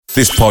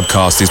This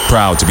podcast is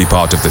proud to be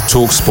part of the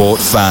TalkSport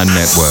Fan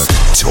Network.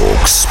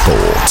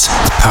 TalkSport.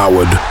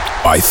 Powered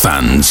by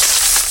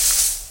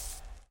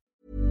fans.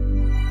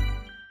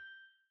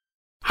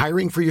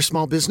 Hiring for your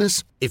small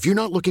business? If you're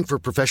not looking for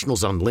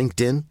professionals on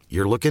LinkedIn,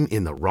 you're looking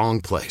in the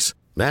wrong place.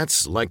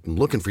 That's like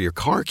looking for your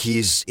car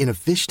keys in a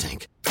fish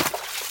tank.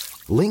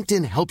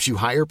 LinkedIn helps you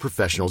hire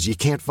professionals you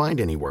can't find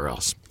anywhere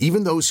else,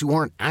 even those who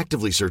aren't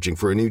actively searching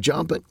for a new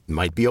job but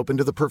might be open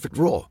to the perfect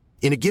role.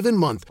 In a given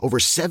month, over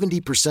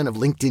 70% of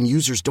LinkedIn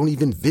users don't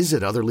even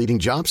visit other leading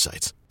job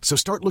sites. So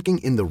start looking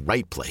in the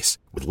right place.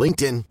 With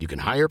LinkedIn, you can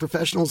hire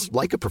professionals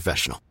like a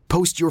professional.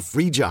 Post your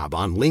free job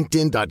on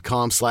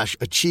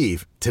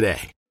linkedin.com/achieve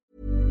today.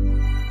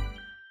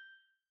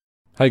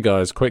 Hey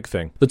guys, quick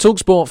thing. The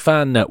TalkSport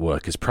Fan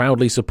Network is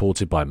proudly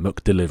supported by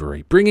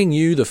McDelivery, bringing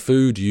you the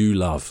food you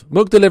love.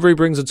 McDelivery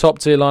brings a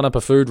top-tier lineup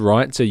of food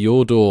right to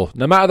your door.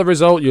 No matter the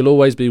result, you'll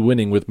always be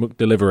winning with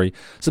McDelivery.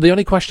 So the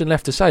only question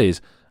left to say is,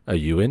 are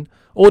you in?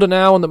 Order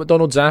now on the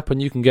McDonald's app and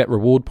you can get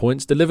reward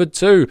points delivered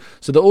too.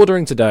 So the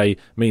ordering today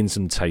means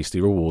some tasty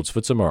rewards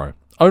for tomorrow.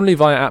 Only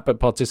via app at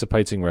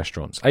participating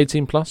restaurants.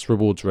 18 plus,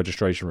 rewards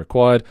registration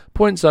required.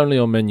 Points only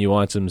on menu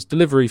items.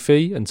 Delivery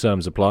fee and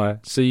terms apply.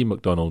 See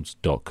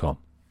mcdonalds.com.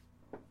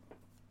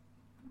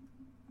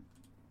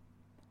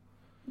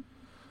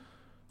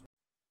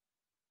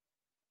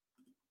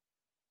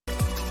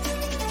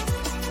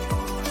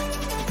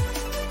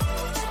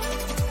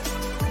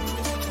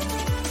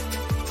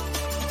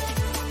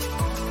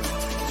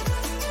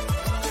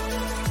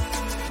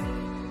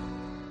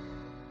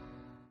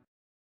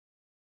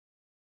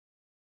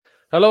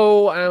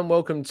 Hello and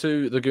welcome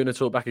to the Gooner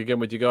Talk, back again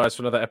with you guys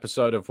for another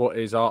episode of what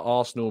is our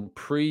Arsenal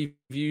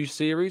preview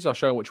series, our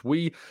show in which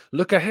we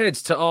look ahead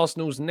to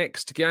Arsenal's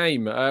next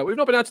game. We've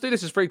not been able to do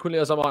this as frequently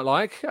as I might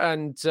like,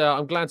 and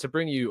I'm glad to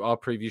bring you our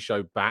preview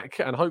show back,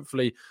 and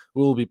hopefully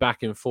we'll be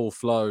back in full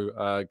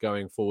flow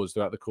going forwards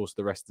throughout the course of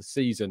the rest of the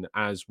season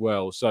as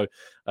well. So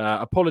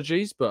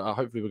apologies, but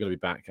hopefully we're going to be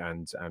back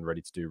and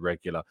ready to do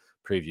regular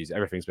previews.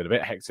 Everything's been a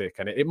bit hectic,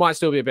 and it might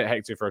still be a bit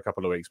hectic for a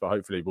couple of weeks, but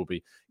hopefully we'll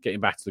be getting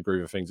back to the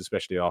groove of things,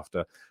 especially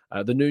after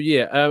the new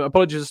year.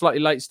 Apologies for a slightly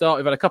late start.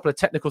 We've had a couple of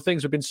technical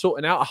things we've been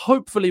sorting out.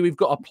 Hopefully we've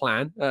got a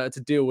plan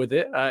to deal with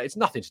it. It's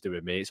nothing to do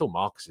with me. It's all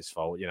Marcus's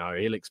fault. You know,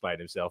 he'll explain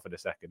himself in a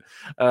second.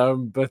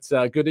 But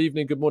good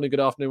evening, good morning, good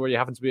afternoon, where you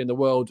happen to be in the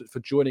world, for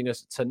joining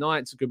us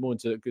tonight. Good morning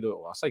to good.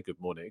 Well, I say good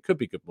morning. It could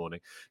be good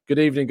morning. Good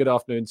evening, good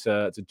afternoon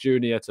to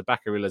Junior, to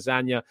Bakary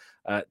Lasagna,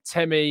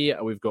 Temi.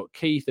 We've got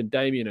Keith and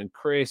Damien and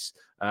Chris.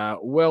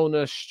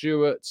 Wellness,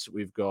 Stuart.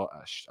 We've got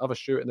other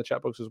Stuart in the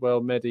chat box as well.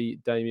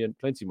 Mehdi, Damien,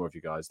 plenty more of you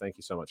guys. Thank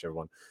you so much,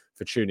 everyone,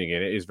 for tuning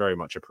in. It is very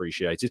much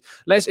appreciated.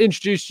 Let's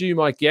introduce you,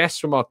 my guests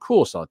from our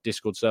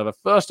Discord server.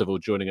 First of all,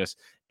 joining us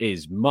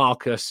is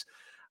Marcus.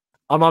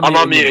 I'm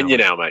unmuting you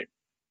now, mate.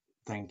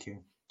 Thank you.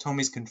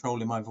 Tommy's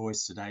controlling my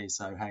voice today,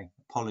 so hey,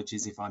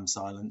 apologies if I'm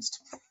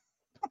silenced.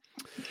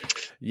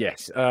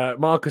 Yes,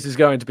 Marcus is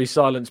going to be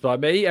silenced by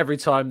me every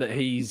time that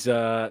he's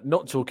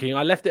not talking.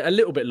 I left it a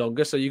little bit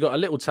longer, so you got a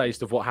little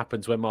taste of what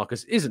happens when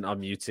Marcus isn't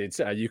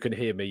unmuted. You can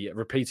hear me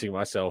repeating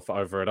myself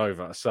over and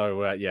over.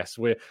 So, yes,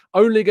 we're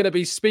only going to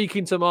be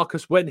speaking to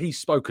Marcus when he's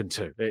spoken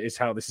to. It is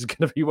how this is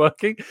going to be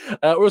working.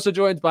 We're also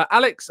joined by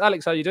Alex.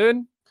 Alex, how you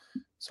doing?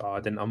 So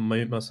I didn't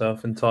unmute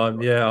myself in time.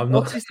 Yeah, I'm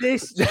not. What is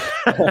this?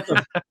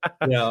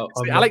 Yeah,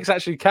 See, Alex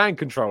actually can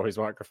control his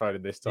microphone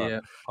in this time. Yeah,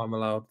 I'm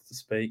allowed to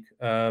speak.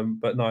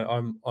 But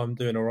no, I'm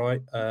doing all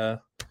right.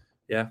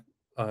 Yeah,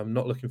 I'm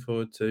not looking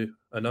forward to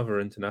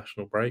another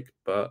international break,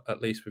 but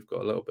at least we've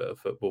got a little bit of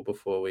football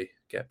before we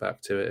get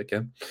back to it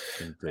again.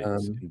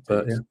 Indeed.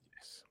 But yeah.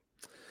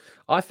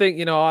 I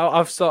think,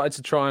 I've started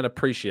to try and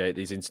appreciate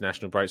these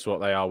international breaks for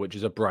what they are, which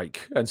is a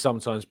break. And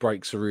sometimes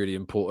breaks are really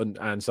important.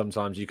 And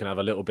sometimes you can have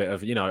a little bit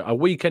of, a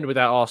weekend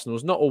without Arsenal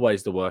is not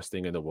always the worst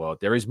thing in the world.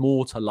 There is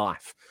more to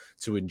life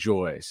to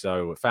enjoy.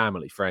 So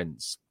family,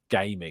 friends,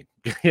 gaming,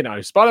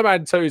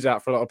 Spider-Man 2 is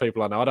out for a lot of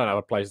people. I know I don't have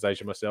a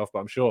PlayStation myself, but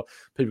I'm sure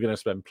people are going to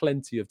spend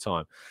plenty of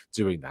time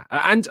doing that.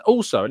 And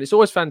also, and it's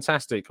always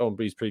fantastic on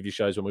these preview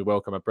shows when we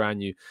welcome a brand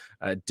new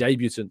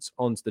debutant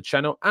onto the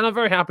channel. And I'm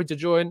very happy to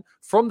join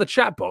from the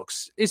chat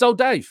box is old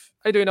Dave.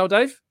 How you doing, old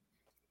Dave?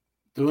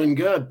 Doing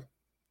good.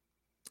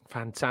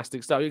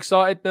 Fantastic stuff. You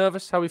excited,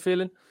 nervous? How are we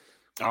feeling?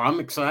 Oh, I'm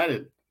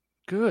excited.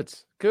 Good.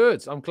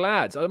 I'm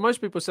glad.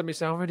 Most people send me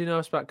saying, I'm already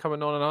nervous about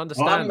coming on, and I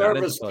understand. I'm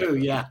nervous too,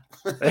 yeah.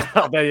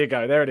 Oh, there you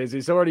go. There it is.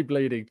 It's already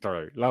bleeding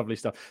through. Lovely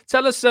stuff.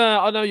 Tell us,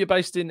 I know you're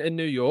based in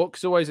New York.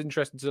 It's always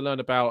interesting to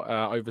learn about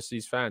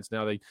overseas fans.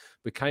 Now they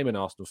became an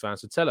Arsenal fan.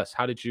 So tell us,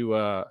 how did you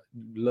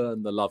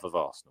learn the love of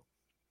Arsenal?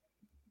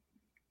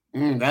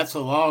 That's a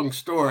long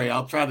story.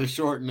 I'll try to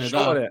shorten it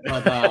up.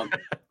 But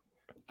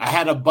I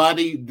had a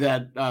buddy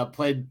that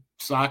played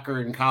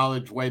soccer in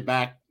college way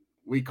back.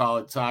 We call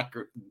it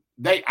soccer.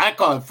 I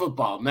call it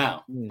football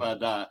now,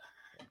 but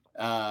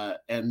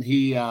and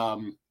he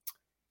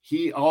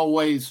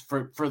always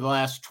for the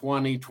last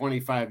 20,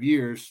 25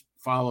 years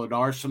followed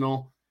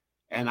Arsenal,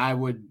 and I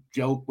would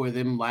joke with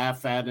him,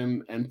 laugh at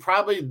him, and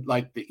probably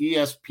like the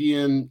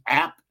ESPN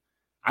app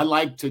I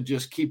like to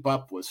just keep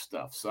up with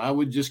stuff. So I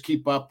would just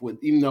keep up with,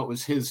 even though it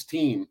was his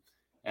team.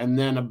 And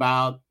then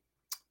about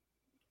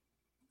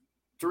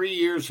 2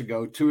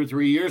 or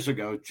 3 years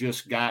ago,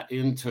 just got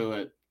into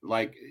it.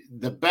 Like,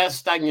 the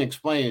best I can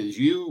explain is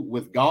you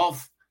with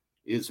golf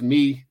is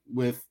me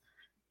with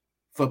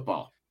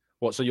football.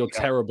 What? So you're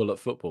terrible at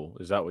football?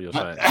 Is that what you're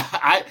saying?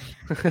 I'm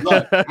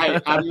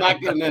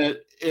not going to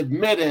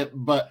admit it,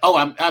 but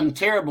I'm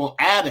terrible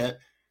at it.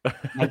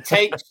 My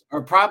takes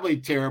are probably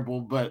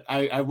terrible, but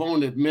I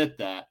won't admit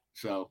that.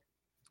 So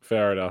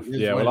fair enough.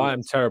 Yeah, well, I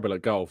am terrible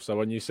at golf. So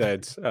when you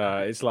said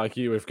it's like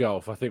you with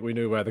golf, I think we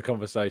knew where the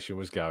conversation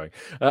was going.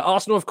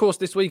 Arsenal, of course,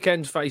 this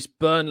weekend face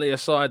Burnley, a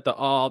side that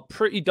are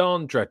pretty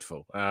darn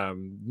dreadful.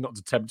 Not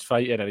to tempt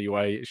fate in any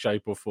way,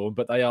 shape or form,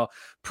 but they are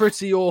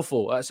pretty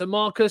awful. So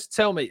Marcus,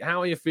 tell me,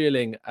 how are you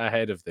feeling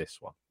ahead of this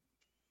one?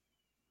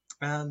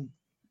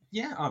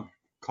 Yeah, I'm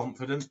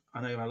confident.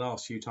 I know my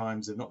last few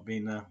times have not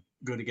been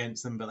good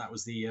against them, but that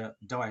was the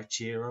dire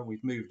cheerer.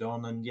 We've moved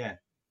on, and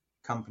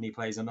Company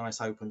plays a nice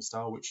open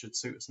style, which should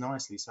suit us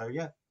nicely. So,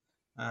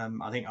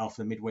 I think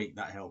after the midweek,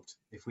 that helped.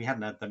 If we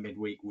hadn't had the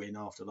midweek win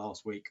after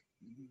last week,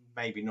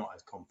 maybe not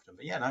as confident.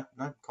 But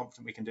no,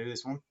 confident we can do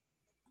this one.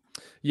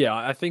 Yeah,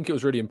 I think it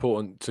was really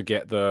important to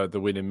get the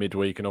win in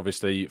midweek and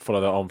obviously follow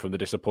that on from the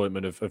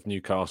disappointment of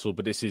Newcastle.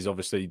 But this is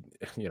obviously,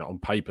 on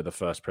paper, the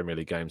first Premier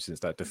League game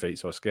since that defeat.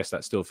 So I guess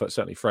that's still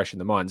certainly fresh in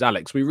the minds.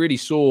 Alex, we really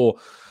saw,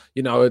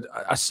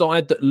 a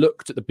side that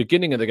looked at the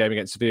beginning of the game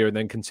against Sevilla and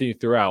then continued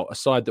throughout, a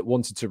side that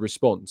wanted to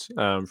respond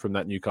from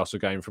that Newcastle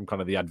game, from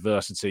kind of the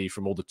adversity,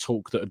 from all the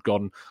talk that had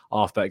gone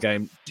after that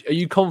game. Are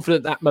you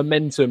confident that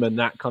momentum and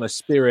that kind of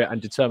spirit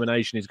and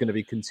determination is going to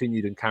be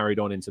continued and carried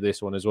on into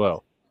this one as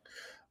well?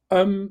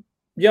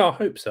 Yeah, I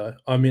hope so.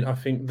 I mean, I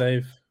think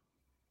as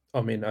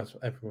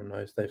everyone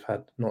knows, they've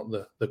had not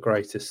the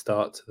greatest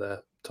start to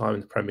their time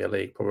in the Premier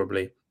League,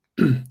 probably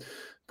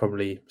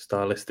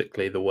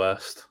stylistically the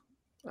worst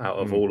out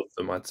of all of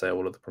them, I'd say,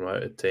 all of the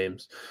promoted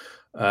teams.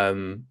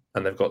 And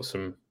they've got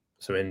some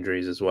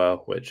injuries as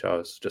well, which I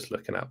was just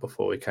looking at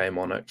before we came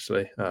on,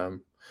 actually.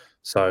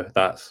 So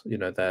that's,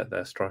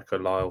 their striker,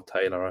 Lyle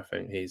Taylor, I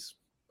think he's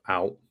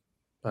out.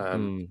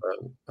 And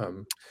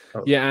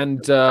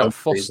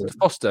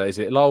Foster, is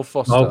it Lyle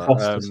Foster? Oh,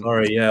 Foster,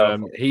 sorry, yeah.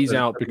 He's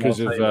out because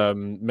of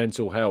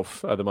mental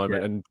health at the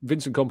moment. Yeah. And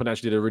Vincent Kompany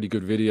actually did a really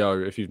good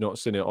video, if you've not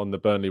seen it, on the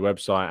Burnley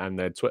website and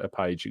their Twitter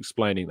page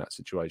explaining that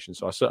situation.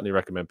 So I certainly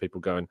recommend people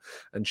go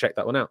and check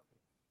that one out.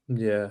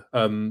 Yeah,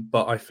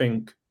 but I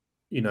think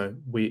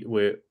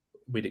we'd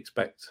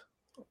expect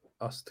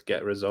us to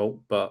get a result,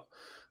 but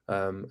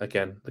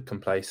again, the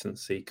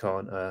complacency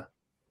can't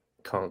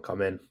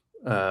come in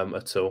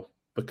at all.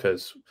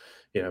 Because,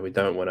 we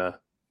don't want to.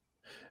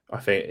 I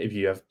think if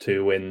you have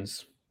 2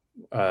 wins,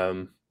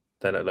 then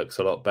it looks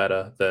a lot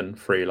better than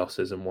 3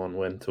 losses and 1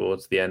 win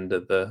towards the end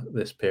of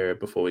this period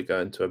before we go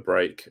into a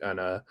break. And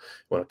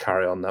want to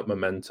carry on that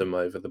momentum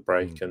over the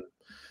break and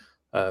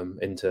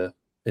into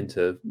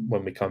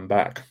when we come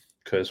back,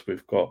 because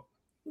we've got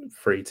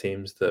 3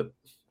 teams that.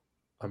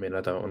 I mean,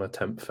 I don't want to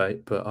tempt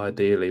fate, but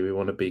ideally we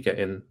want to be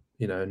getting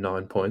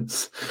 9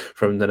 points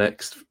from the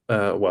next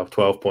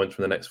 12 points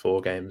from the next 4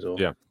 games, or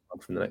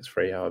from the next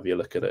 3, however you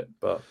look at it.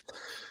 But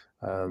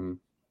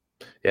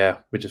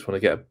we just want to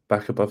get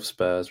back above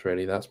Spurs,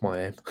 really. That's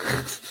my aim.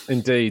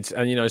 Indeed.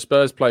 And,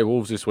 Spurs play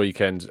Wolves this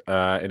weekend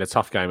in a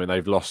tough game, and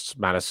they've lost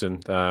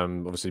Maddison.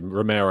 Obviously,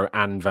 Romero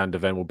and Van der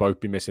Ven will both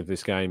be missing for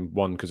this game,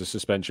 one because of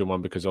suspension,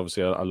 one because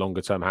obviously a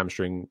longer-term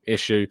hamstring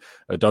issue.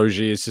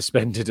 Doji is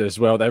suspended as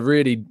well. They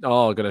really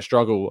are going to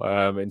struggle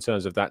in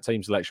terms of that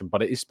team selection,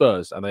 but it is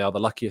Spurs, and they are the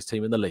luckiest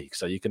team in the league,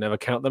 so you can never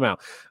count them out.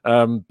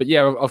 But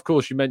of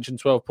course, you mentioned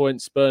 12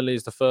 points. Burnley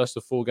is the first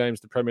of 4 games.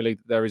 The Premier League,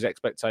 there is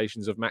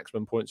expectations of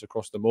maximum points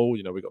across them all.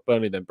 We've got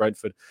Burnley, then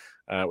Brentford.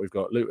 We've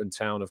got Luton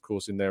Town, of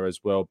course, in there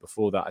as well.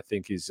 Before that, I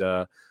think is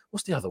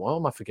what's the other one? What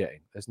am I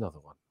forgetting? There's another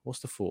one. What's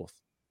the 4th?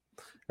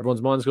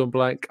 Everyone's mind's gone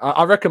blank.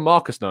 I reckon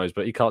Marcus knows,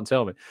 but he can't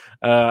tell me.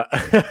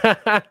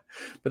 But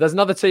there's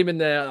another team in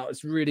there.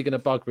 It's really going to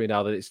bug me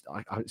now that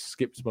it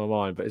skipped my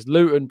mind. But it's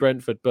Luton,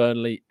 Brentford,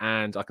 Burnley,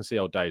 and I can see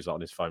old Dave's on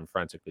his phone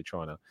frantically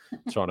trying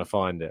to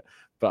find it.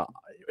 But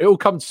it will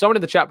come. Someone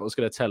in the chat box is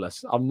going to tell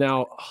us. I'm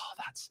now. Oh,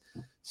 that's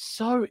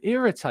so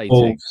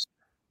irritating.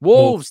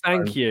 Wolves,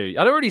 thank you.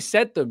 I'd already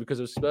said them because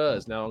of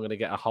Spurs. Now I'm going to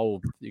get a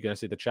whole. You're going to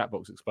see the chat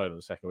box explode in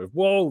a second with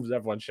Wolves.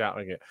 Everyone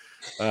shouting it,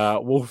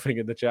 wolfing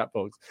in the chat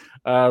box.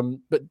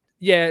 But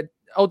yeah,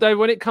 Dave,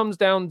 when it comes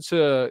down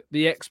to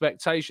the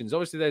expectations,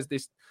 obviously there's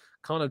this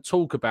kind of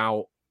talk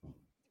about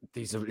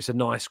these. It's a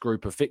nice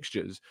group of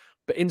fixtures,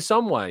 but in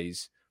some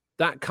ways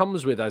that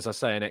comes with, as I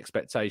say, an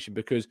expectation,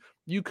 because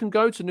you can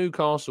go to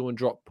Newcastle and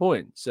drop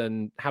points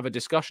and have a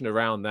discussion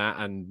around that.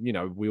 And,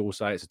 we all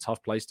say it's a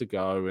tough place to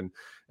go. And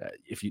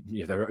if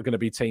there are going to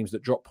be teams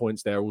that drop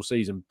points there all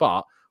season.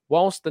 But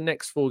whilst the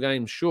next 4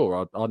 games,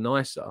 sure, are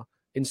nicer,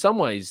 in some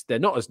ways they're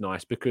not as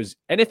nice, because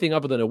anything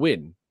other than a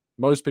win,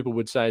 most people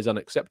would say is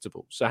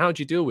unacceptable. So how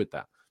do you deal with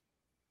that?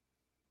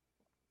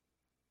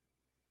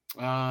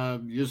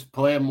 Just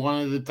play them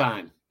one at a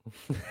time.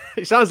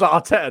 It sounds like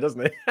Arteta,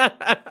 doesn't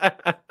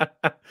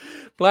it?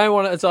 Playing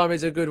one at a time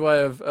is a good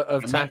way of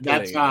tackling.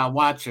 That's how I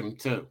watch him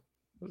too.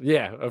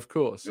 Yeah, of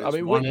course.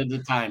 It's one at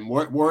a time.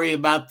 Worry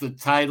about the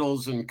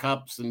titles and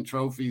cups and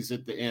trophies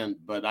at the end,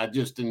 but I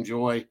just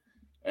enjoy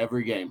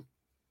every game.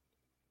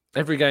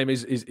 Every game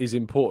is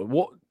important.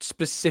 What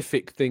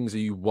specific things are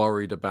you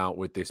worried about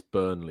with this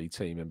Burnley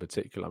team in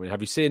particular? I mean, have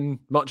you seen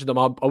much of them?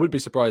 I would be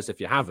surprised if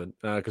you haven't,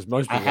 because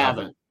most people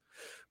haven't.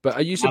 But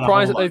are you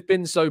surprised that they've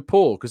been so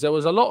poor? Because there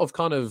was a lot of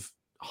kind of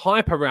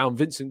hype around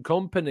Vincent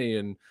Kompany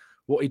and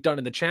what he'd done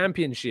in the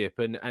Championship,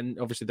 and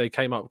obviously they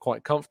came up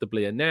quite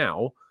comfortably, and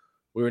now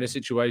we're in a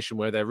situation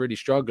where they're really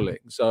struggling.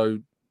 So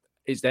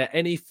is there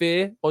any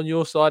fear on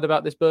your side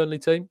about this Burnley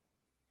team?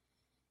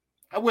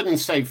 I wouldn't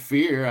say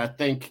fear. I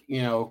think,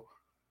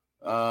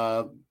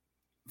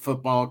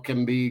 football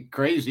can be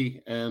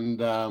crazy.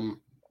 And,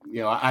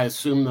 I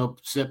assume they'll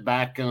sit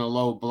back in a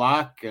low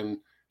block. And,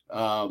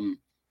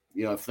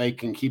 if they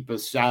can keep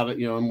us out,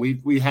 and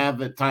we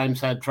have at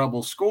times had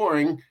trouble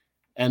scoring.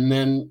 And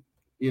then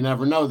you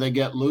never know, they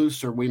get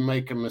loose or we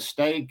make a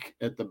mistake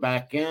at the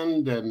back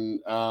end.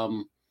 And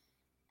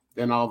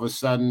then all of a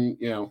sudden,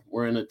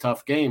 we're in a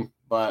tough game.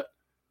 But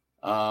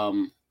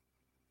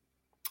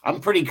I'm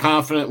pretty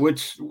confident,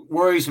 which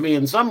worries me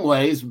in some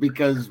ways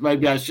because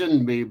maybe I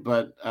shouldn't be,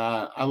 but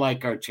I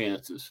like our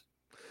chances.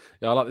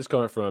 Yeah, I like this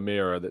comment from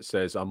Amira that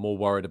says, I'm more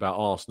worried about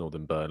Arsenal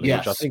than Burnley,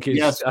 yes. which I think is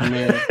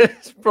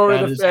it's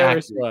probably the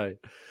fairest way.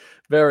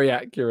 Very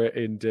accurate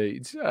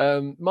indeed.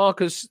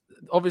 Marcus,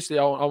 obviously,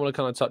 I want to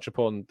kind of touch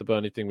upon the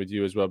Burnley thing with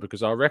you as well,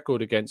 because our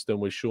record against them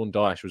with Sean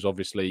Dyche was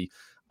obviously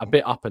a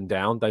bit up and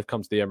down. They've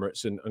come to the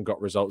Emirates and got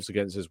results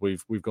against us.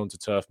 We've gone to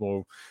Turf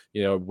Moor,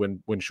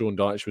 when Sean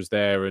Dyche was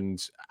there, and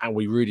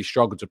we really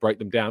struggled to break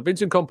them down.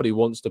 Vincent Kompany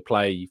wants to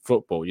play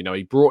football.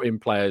 He brought in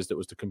players that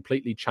was to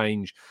completely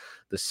change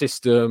the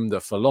system, the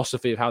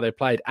philosophy of how they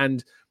played.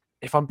 And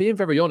if I'm being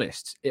very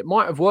honest, it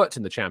might have worked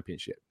in the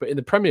Championship, but in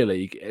the Premier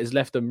League, it has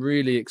left them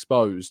really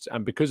exposed.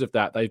 And because of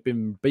that, they've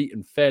been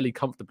beaten fairly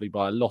comfortably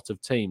by a lot of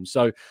teams.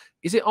 So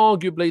is it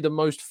arguably the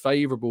most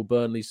favourable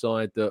Burnley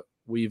side that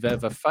we've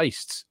ever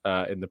faced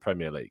in the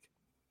Premier League?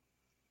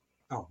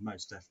 Oh,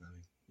 most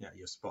definitely. Yeah,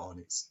 you're spot on.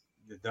 It's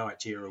the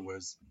Dyche era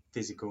was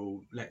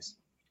physical. Let's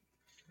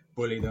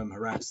bully them,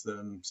 harass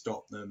them,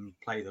 stop them,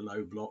 play the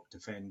low block,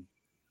 defend,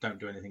 don't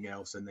do anything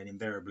else, and then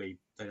invariably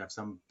they'd have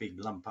some big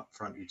lump up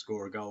front who'd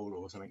score a goal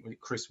or something.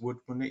 Chris Wood,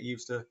 wasn't it? He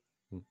used to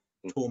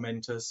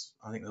torment us.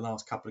 I think the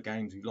last couple of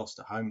games we've lost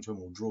at home to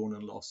him or drawn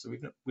and lost, so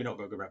we're not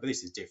going to go back. But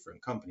this is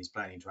different. Kompany's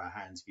playing into our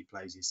hands if he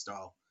plays his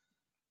style,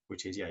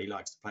 which is, he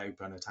likes to play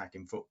open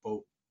attacking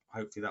football.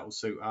 Hopefully that will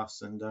suit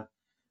us, and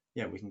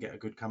we can get a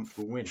good,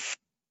 comfortable win.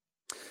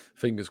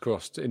 Fingers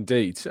crossed,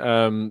 indeed.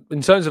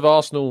 In terms of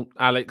Arsenal,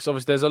 Alex,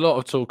 obviously there's a lot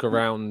of talk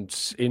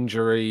around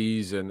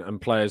injuries and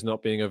players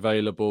not being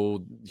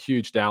available.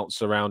 Huge doubts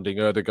surrounding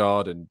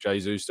Ødegaard and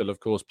Jesus. Still, of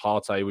course,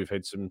 Partey. We've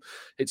hit some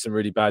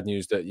really bad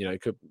news that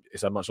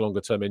it's a much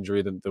longer term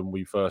injury than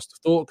we first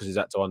thought, because he's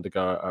had to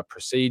undergo a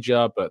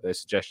procedure. But there's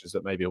suggestions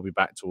that maybe he'll be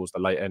back towards the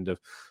late end of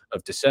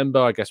December.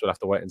 I guess we'll have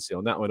to wait and see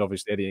on that one.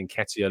 Obviously, Eddie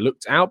Nketiah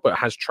looked out, but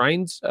has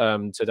trained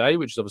today,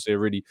 which is obviously a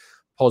really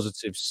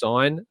positive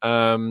sign.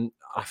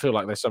 I feel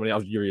like there's somebody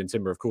else. Yuri and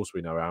Timber, of course,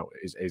 we know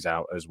is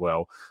out as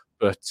well.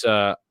 But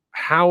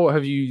how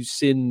have you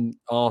seen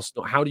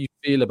Arsenal? How do you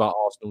feel about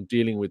Arsenal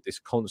dealing with this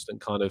constant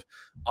kind of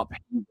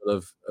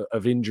upheaval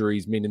of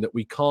injuries, meaning that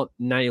we can't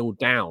nail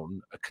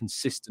down a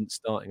consistent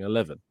starting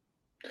 11?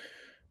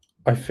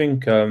 I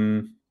think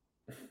I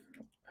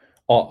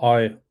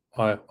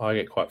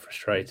get quite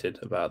frustrated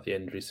about the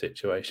injury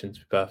situation, to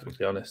be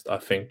perfectly honest. I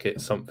think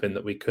it's something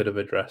that we could have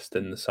addressed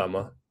in the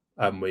summer,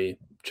 and we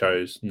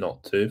chose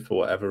not to for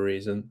whatever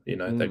reason. They're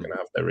going to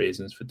have their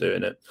reasons for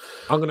doing it.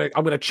 I'm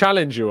gonna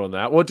challenge you on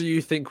that. What do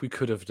you think we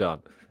could have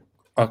done?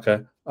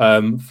 Okay.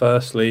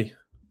 Firstly,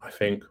 I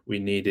think we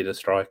needed a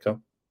striker.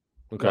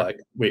 Okay. Like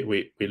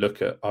we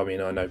look at. I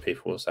mean, I know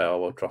people will say, "Oh,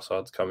 well,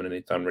 Trossard's coming and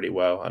he's done really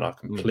well," and I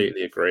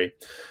completely agree.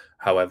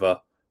 However,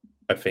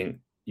 I think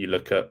you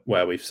look at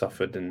where we've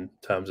suffered in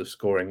terms of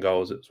scoring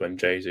goals. It's when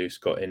Jesus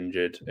got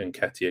injured and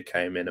Nketiah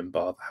came in and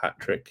bar the hat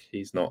trick.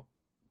 He's not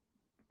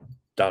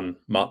done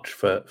much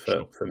for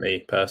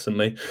me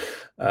personally.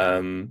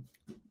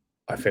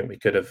 I think we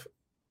could have,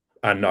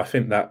 and I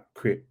think that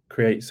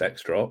creates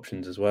extra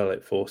options as well.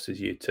 It forces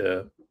you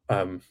to,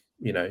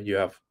 you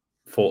have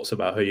thoughts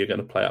about who you're going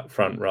to play up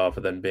front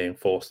rather than being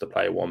forced to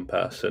play one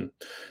person.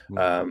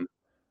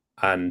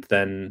 And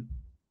then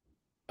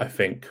I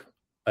think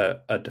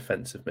a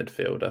defensive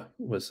midfielder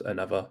was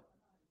another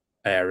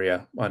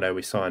area. I know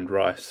we signed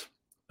Rice,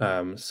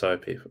 so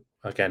people.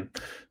 Again,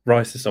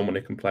 Rice is someone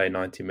who can play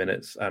 90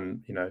 minutes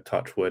and,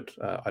 touch wood.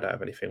 I don't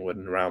have anything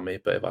wooden around me,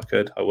 but if I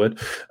could, I would.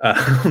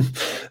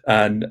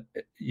 And,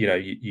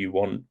 you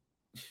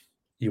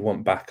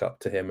want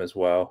backup to him as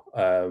well.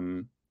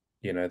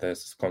 There's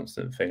this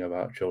constant thing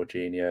about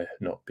Jorginho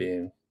not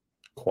being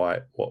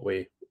quite what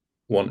we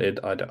wanted.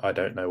 I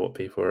don't know what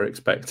people were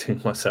expecting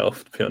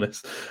myself, to be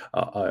honest.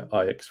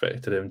 I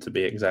expected him to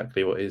be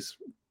exactly what he's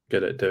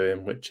good at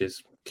doing, which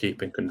is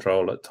keeping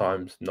control at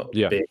times, not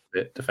being a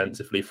bit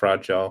defensively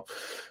fragile.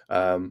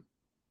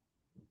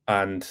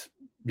 And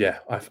yeah,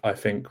 I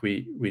think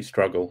we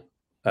struggle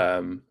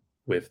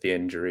with the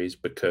injuries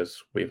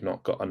because we've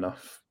not got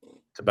enough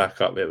to back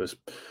up.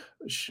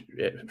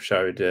 It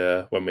showed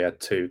when we had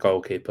 2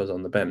 goalkeepers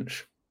on the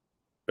bench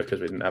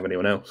because we didn't have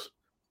anyone else.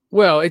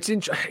 Well, it's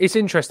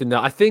interesting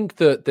that I think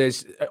that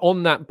there's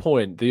on that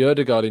point, the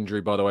Ødegaard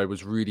injury, by the way,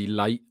 was really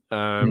late.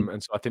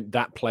 And so I think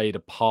that played a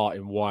part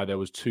in why there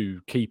was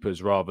 2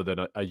 keepers rather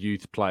than a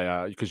youth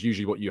player, because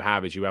usually what you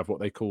have is you have what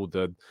they call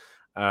the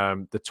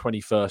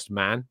 21st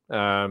man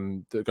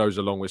that goes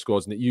along with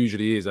squads, and it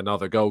usually is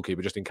another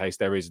goalkeeper just in case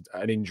there is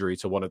an injury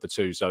to one of the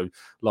 2. So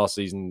last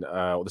season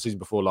or the season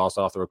before last,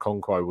 Arthur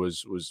Okonkwo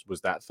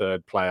was that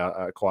third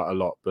player quite a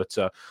lot. But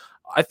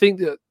I think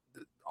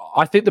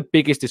the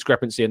biggest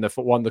discrepancy and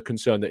the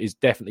concern that is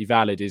definitely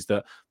valid is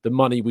that the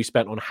money we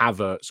spent on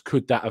Havertz,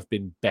 could that have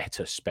been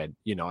better spent?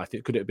 I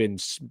think could it have been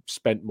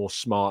spent more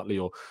smartly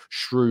or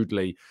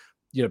shrewdly?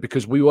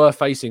 Because we were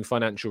facing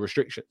financial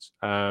restrictions.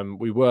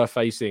 We were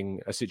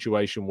facing a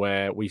situation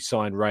where we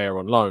signed Raya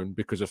on loan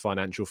because of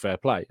financial fair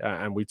play.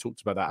 And we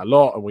talked about that a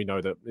lot. And we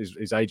know that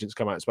his agents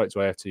come out and spoke to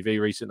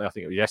AFTV recently, I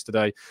think it was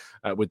yesterday,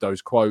 with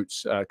those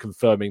quotes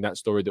confirming that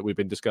story that we've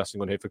been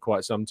discussing on here for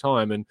quite some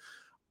time. And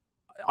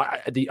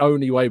the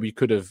only way we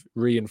could have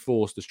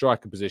reinforced the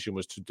striker position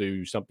was to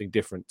do something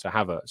different to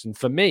Havertz. And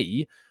for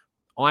me,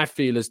 I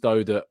feel as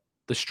though that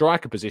the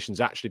striker position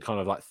is actually kind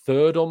of like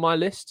third on my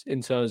list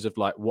in terms of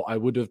like what I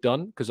would have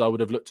done, because I would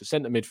have looked at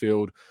centre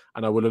midfield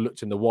and I would have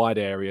looked in the wide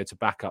area to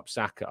back up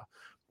Saka.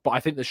 But I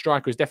think the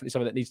striker is definitely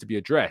something that needs to be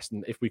addressed.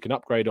 And if we can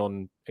upgrade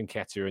on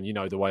Nketiah,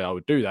 and the way I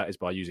would do that is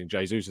by using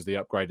Jesus as the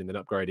upgrade and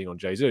then upgrading on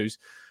Jesus,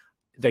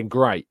 then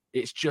great.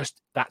 It's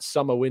just that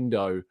summer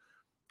window.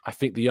 I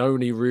think the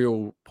only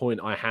real point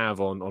I have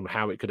on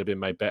how it could have been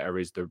made better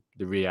is the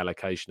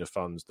reallocation of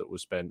funds that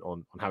was spent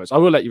on Havertz. I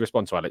will let you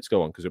respond to Alex.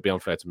 Go on, because it'd be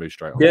unfair to move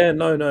straight on. Yeah,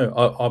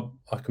 no.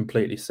 I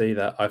completely see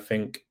that. I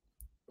think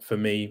for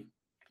me,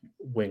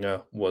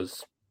 winger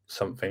was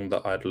something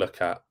that I'd look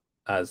at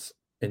as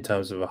in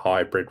terms of a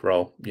hybrid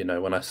role.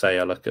 When I say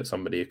I look at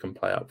somebody who can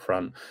play up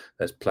front,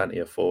 there's plenty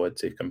of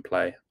forwards who can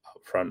play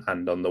up front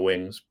and on the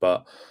wings.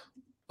 But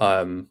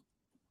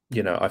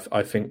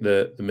I think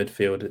the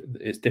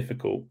midfield is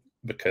difficult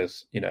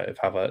because, if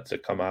Havertz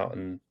had come out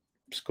and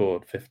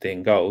scored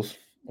 15 goals,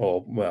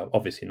 or, well,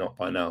 obviously not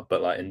by now,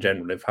 but like in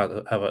general, if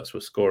Havertz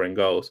was scoring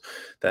goals,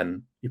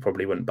 then you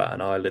probably wouldn't bat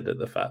an eyelid at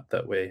the fact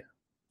that we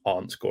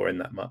aren't scoring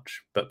that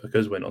much. But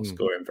because we're not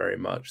scoring very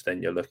much,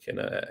 then you're looking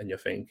at it and you're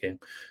thinking,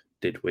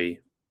 did we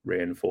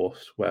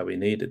reinforce where we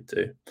needed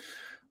to?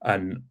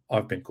 And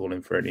I've been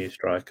calling for a new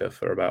striker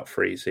for about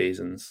 3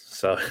 seasons.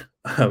 So,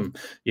 for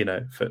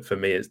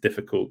me, it's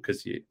difficult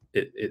because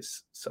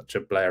it's such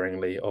a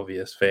blaringly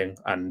obvious thing.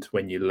 And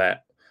when you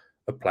let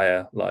a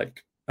player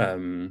like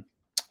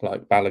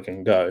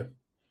Balogun go,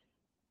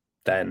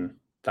 then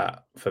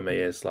that for me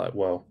is like,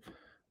 well,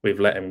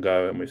 we've let him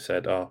go and we've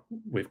said,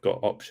 we've got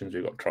options.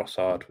 We've got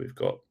Trossard, we've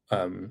got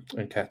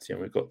Nketiah, and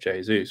we've got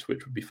Jesus,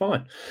 which would be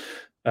fine.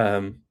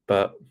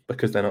 But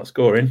because they're not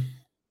scoring,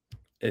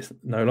 it's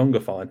no longer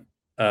fine.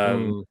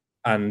 And,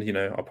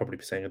 I'll probably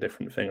be saying a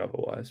different thing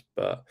otherwise.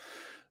 But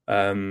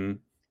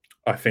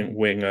I think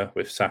winger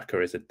with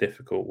Saka is a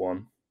difficult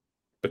one.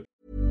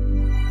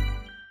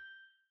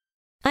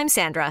 I'm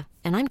Sandra,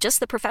 and I'm just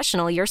the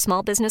professional your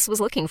small business was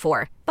looking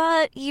for.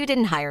 But you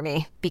didn't hire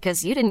me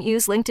because you didn't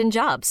use LinkedIn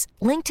Jobs.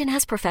 LinkedIn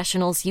has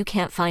professionals you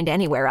can't find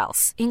anywhere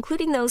else,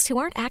 including those who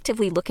aren't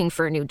actively looking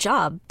for a new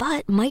job,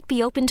 but might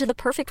be open to the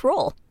perfect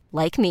role,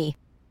 like me.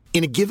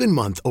 In a given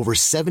month, over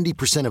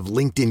 70% of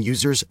LinkedIn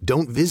users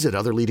don't visit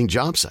other leading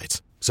job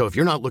sites. So if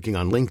you're not looking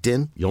on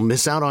LinkedIn, you'll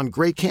miss out on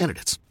great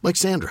candidates like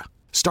Sandra.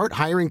 Start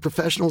hiring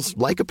professionals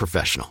like a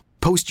professional.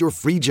 Post your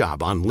free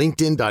job on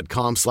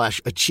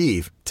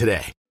linkedin.com/achieve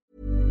today.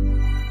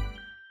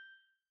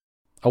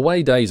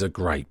 Away days are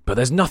great, but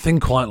there's nothing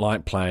quite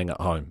like playing at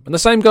home. And the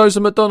same goes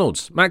to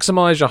McDonald's.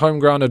 Maximise your home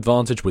ground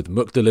advantage with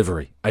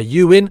McDelivery. Are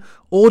you in?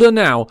 Order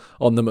now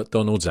on the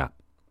McDonald's app.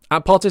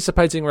 At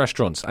participating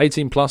restaurants,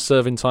 18 plus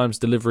serving times,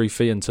 delivery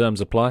fee and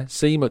terms apply.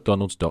 See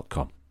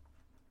mcdonalds.com.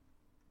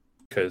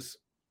 Because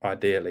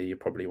ideally you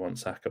probably want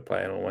Saka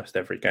playing almost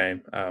every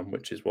game,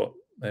 which is what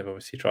they've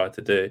obviously tried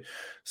to do.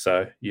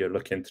 So you're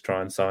looking to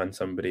try and sign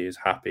somebody who's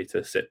happy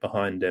to sit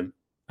behind him.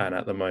 And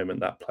at the moment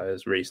that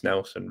player's Reece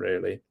Nelson,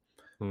 really.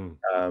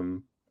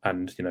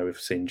 And, we've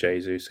seen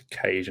Jesus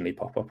occasionally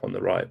pop up on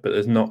the right, but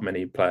there's not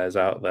many players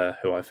out there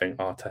who I think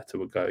Arteta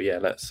would go, yeah,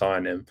 let's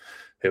sign him,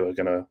 who are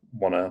going to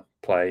want to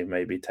play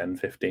maybe 10,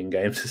 15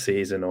 games a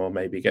season, or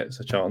maybe gets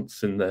a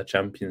chance in the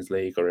Champions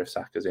League, or if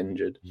Saka's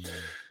injured.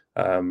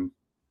 And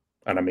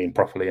I mean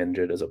properly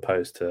injured as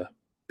opposed to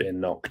being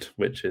knocked,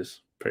 which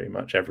is pretty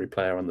much every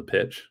player on the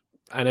pitch.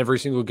 And every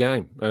single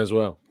game as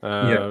well.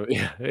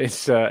 Yeah,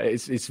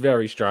 it's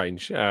very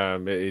strange.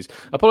 It is.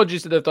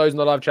 Apologies to those in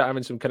the live chat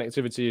having some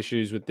connectivity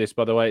issues with this.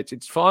 By the way,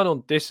 it's fine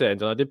on this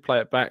end, and I did play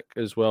it back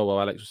as well while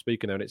Alex was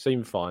speaking there, and it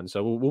seemed fine.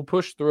 So we'll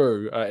push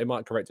through. It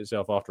might correct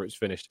itself after it's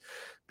finished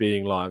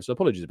being live. So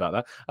apologies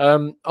about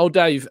that.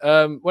 Dave,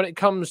 when it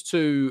comes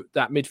to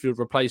that midfield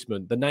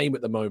replacement, the name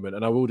at the moment,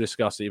 and I will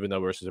discuss it, even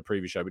though this is a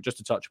preview show, but just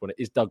to touch on it,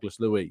 is Douglas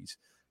Luiz.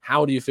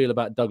 How do you feel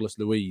about Douglas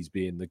Luiz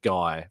being the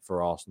guy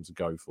for Arsenal to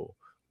go for?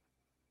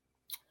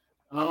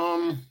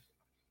 I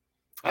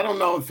don't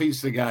know if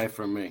he's the guy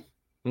for me.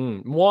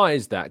 Why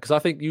is that? Because I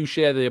think you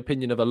share the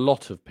opinion of a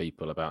lot of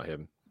people about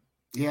him.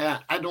 Yeah,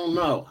 I don't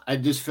know. I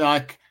just feel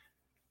like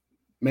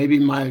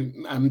maybe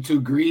I'm too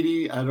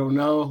greedy. I don't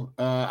know.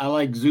 I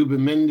like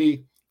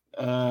Zubimendi.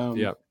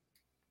 And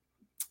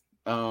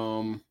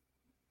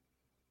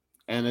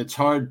it's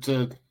hard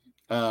to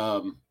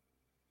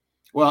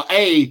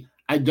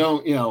I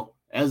don't,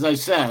 as I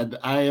said,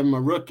 I am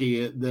a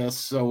rookie at this.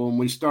 So when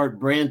we start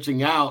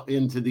branching out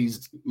into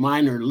these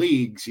minor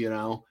leagues,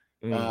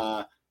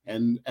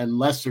 and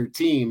lesser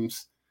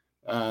teams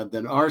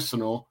than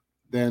Arsenal,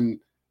 then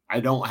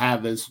I don't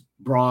have as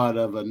broad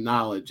of a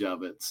knowledge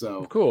of it. So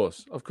of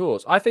course.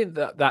 I think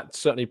that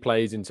certainly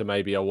plays into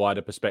maybe a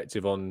wider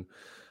perspective on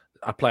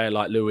a player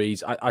like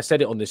Luiz. I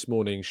said it on this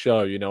morning's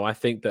show, I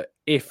think that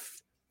if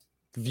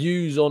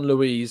views on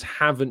Luiz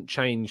haven't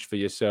changed for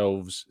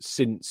yourselves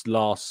since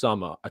last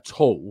summer at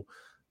all,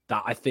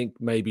 that I think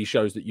maybe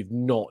shows that you've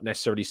not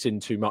necessarily seen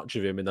too much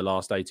of him in the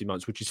last 18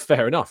 months, which is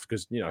fair enough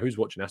because, who's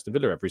watching Aston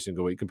Villa every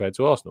single week compared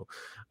to Arsenal?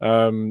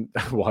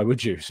 Why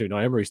would you? So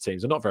Unai Emery's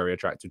teams are not very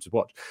attractive to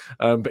watch.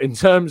 But in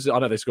terms, I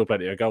know they score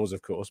plenty of goals,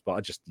 of course,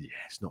 but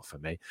it's not for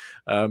me.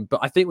 But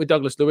I think with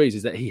Douglas Luiz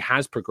is that he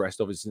has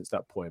progressed, obviously, since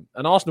that point.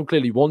 And Arsenal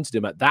clearly wanted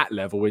him at that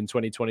level in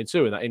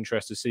 2022, and that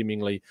interest has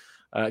seemingly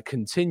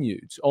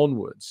continued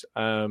onwards.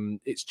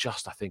 It's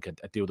just, I think,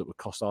 a deal that would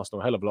cost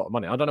Arsenal a hell of a lot of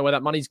money. I don't know where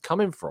that money's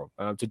coming from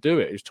to do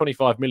it. It was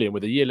 25 million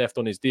with a year left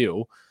on his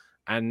deal,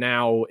 and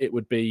now it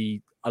would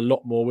be a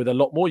lot more with a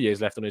lot more years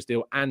left on his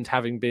deal and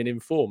having been in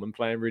form and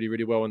playing really,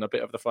 really well and a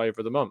bit of the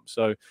flavour of the month.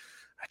 So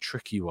a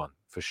tricky one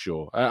for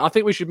sure. I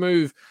think we should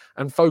move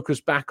and focus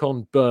back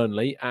on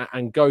Burnley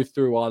and go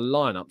through our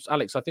lineups.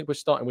 Alex, I think we're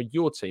starting with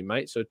your team,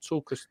 mate. So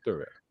talk us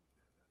through it.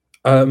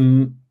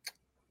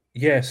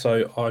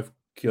 So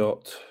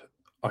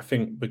I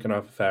think we can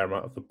have a fair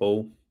amount of the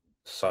ball.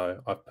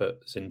 So I've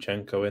put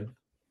Zinchenko in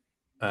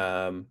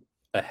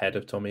ahead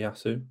of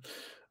Tomiyasu.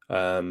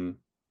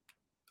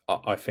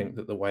 I think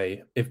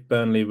that if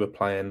Burnley were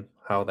playing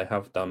how they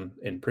have done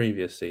in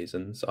previous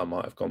seasons, I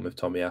might have gone with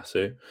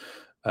Tomiyasu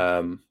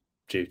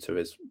due to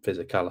his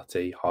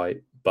physicality,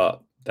 height,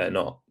 but they're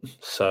not.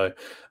 So,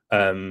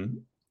 I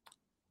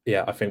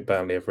think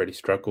Burnley have really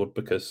struggled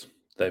because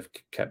they've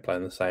kept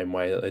playing the same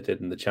way that they did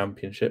in the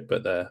Championship,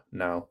 but they're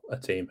now a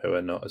team who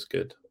are not as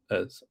good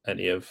as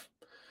any of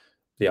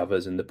the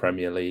others in the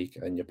Premier League,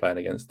 and you're playing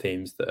against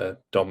teams that are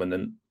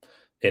dominant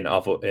in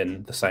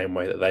the same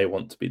way that they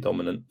want to be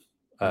dominant.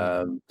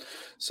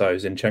 So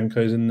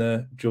Zinchenko's in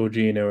there.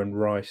 Jorginho and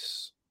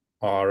Rice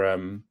are,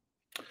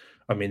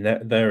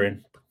 they're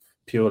in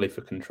purely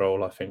for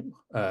control. I think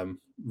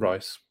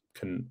Rice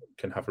can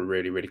have a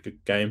really, really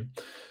good game.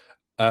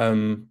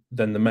 Then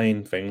the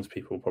main things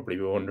people will probably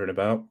be wondering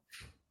about,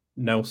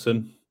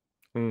 Nelson.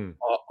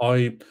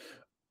 I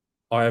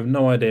have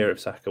no idea if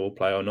Saka will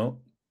play or not.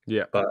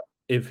 Yeah. But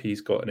if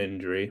he's got an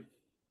injury,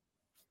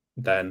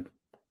 then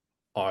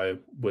I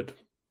would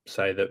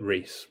say that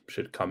Reece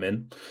should come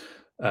in.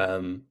 I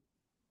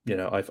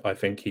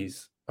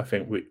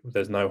think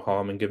there's no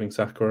harm in giving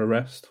Saka a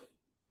rest.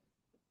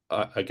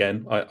 I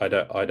don't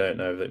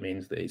know if it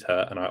means that he's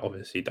hurt, and I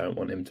obviously don't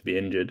want him to be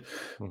injured.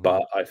 Mm-hmm.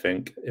 But I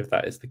think if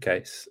that is the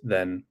case,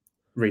 then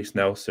Reece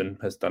Nelson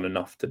has done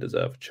enough to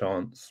deserve a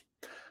chance.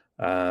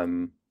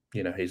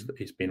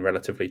 He's been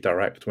relatively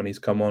direct when he's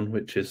come on,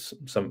 which is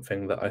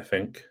something that I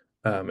think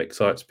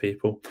excites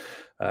people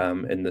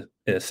in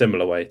a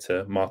similar way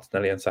to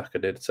Martinelli and Saka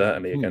did,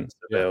 certainly against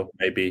Seville.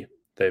 Maybe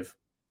they've,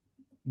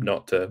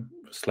 not to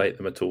slate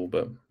them at all,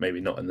 but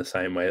maybe not in the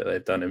same way that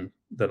they've done in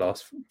the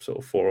last sort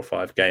of 4 or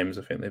 5 games.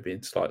 I think they've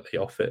been slightly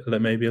off it,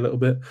 maybe a little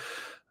bit.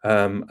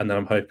 And then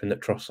I'm hoping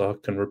that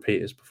Trossard can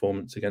repeat his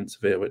performance against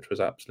Seville, which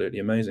was absolutely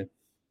amazing.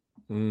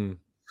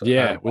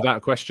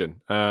 Without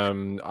question.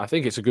 I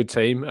think it's a good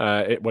team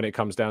when it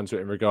comes down to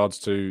it in regards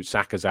to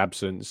Saka's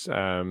absence.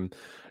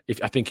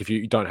 If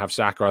you don't have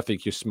Saka, I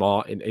think you're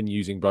smart in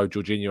using both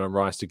Jorginho and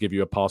Rice to give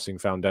you a passing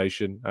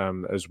foundation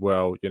as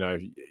well.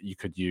 You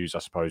could use, I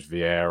suppose,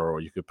 Vieira,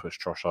 or you could push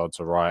Trossard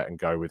to right and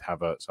go with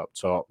Havertz up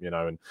top,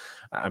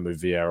 and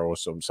with Vieira or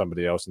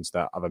somebody else into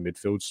that other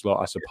midfield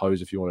slot, I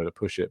suppose, if you wanted to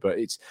push it. But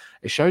it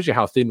shows you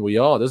how thin we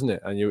are, doesn't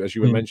it? And as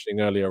you were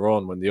mentioning earlier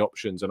on, when the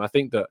options, and I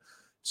think that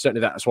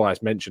certainly that's why I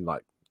mentioned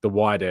the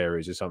wide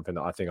areas is something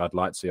that I think I'd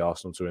like to see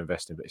Arsenal to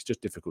invest in, but it's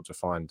just difficult to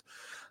find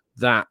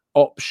that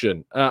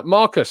option.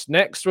 Marcus,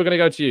 next we're going to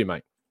go to you,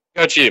 mate.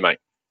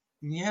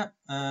 Yeah,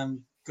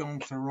 gone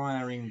for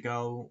Raya in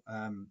goal.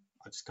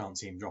 I just can't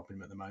see him dropping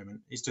him at the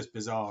moment. It's just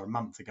bizarre. A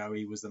month ago,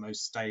 he was the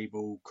most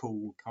stable,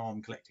 cool,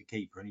 calm, collected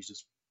keeper, and he's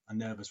just a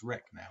nervous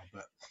wreck now.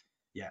 But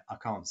yeah, I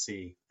can't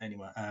see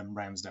anyone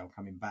Ramsdale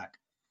coming back.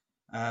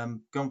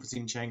 Gone for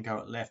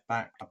Zinchenko at left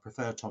back. I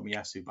prefer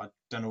Tomiyasu, but I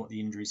don't know what the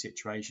injury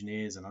situation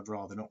is, and I'd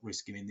rather not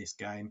risk him in this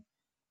game.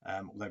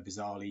 Although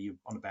bizarrely, you're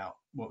on about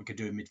what we could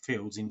do in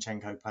midfield.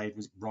 Zinchenko played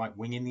was right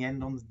wing in the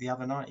end on the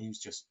other night. He was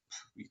just,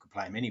 you could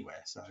play him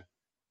anywhere. So,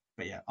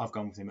 but yeah, I've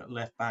gone with him at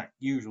left back.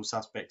 Usual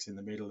suspects in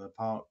the middle of the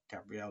park: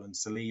 Gabriel and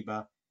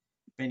Saliba.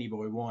 Benny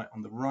Boy White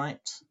on the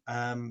right.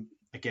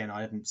 Again,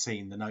 I hadn't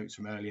seen the notes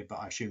from earlier, but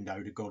I assumed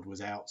Odegaard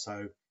was out.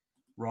 So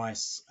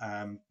Rice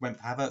went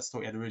for Havertz.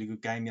 Thought he had a really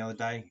good game the other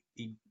day.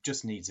 He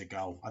just needs a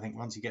goal. I think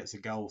once he gets a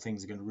goal,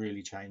 things are going to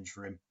really change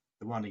for him.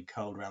 The one he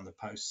curled around the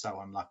post,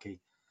 so unlucky.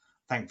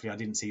 Thankfully, I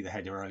didn't see the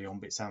header early on,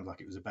 but it sounds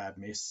like it was a bad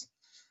miss.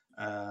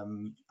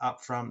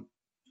 Up front,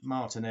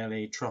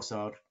 Martinelli,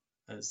 Trossard,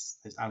 as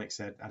Alex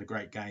said, had a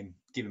great game.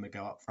 Give him a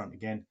go up front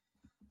again.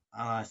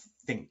 I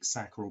think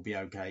Saka will be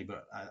okay,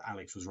 but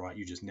Alex was right.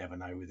 You just never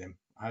know with him.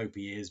 I hope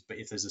he is, but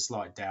if there's a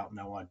slight doubt,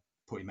 no, I'd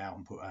put him out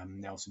and put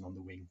Nelson on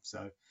the wing.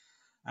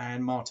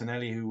 And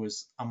Martinelli, who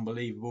was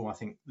unbelievable. I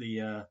think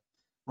the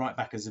right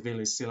back of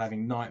Sevilla is still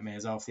having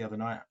nightmares after the other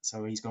night,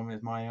 so he's gone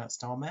with my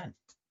star man.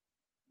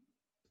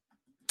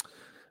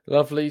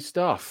 Lovely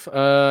stuff.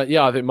 I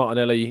think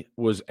Martinelli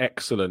was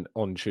excellent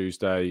on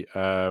Wednesday.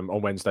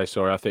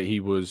 I think he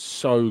was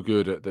so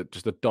good at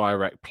just the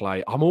direct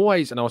play. I'm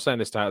always, and I was saying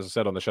this as I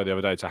said on the show the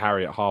other day to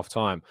Harry at half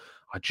time,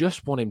 I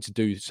just want him to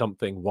do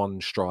something one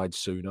stride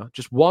sooner,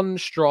 just one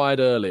stride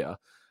earlier.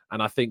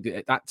 And I think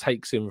that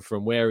takes him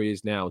from where he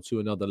is now to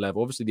another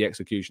level. Obviously, the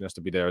execution has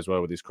to be there as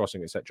well with his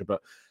crossing, etc.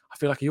 But I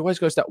feel like he always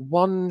goes that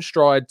one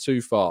stride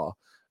too far.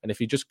 And if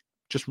he just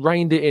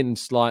reined it in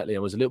slightly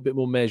and was a little bit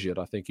more measured,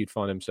 I think he'd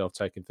find himself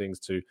taking things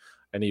to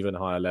an even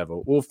higher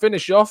level. We'll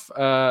finish off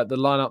the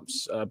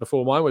lineups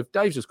before mine with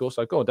Dave's, of course.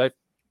 So go on, Dave.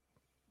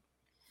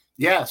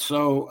 Yeah,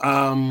 so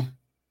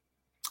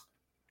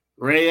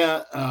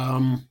Raya,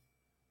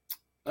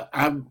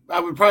 I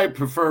would probably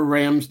prefer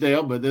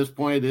Ramsdale, but at this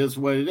point it is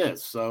what it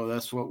is. So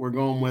that's what we're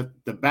going with.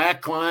 The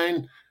back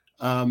line,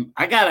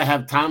 I got to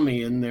have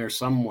Tommy in there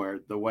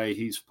somewhere the way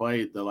he's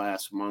played the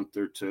last month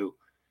or two.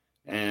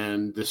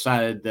 And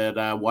decided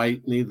that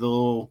White needed a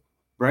little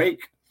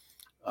break.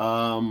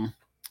 That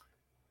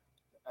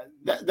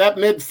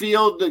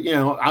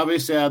midfield,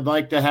 obviously I'd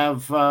like to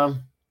have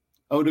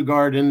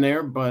Odegaard in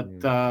there,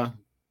 but that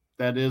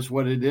is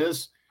what it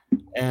is.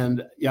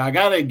 And I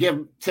got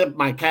to tip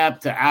my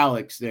cap to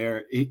Alex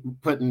there,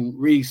 putting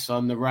Reece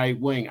on the right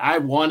wing. I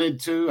wanted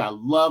to. I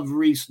love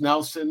Reece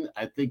Nelson.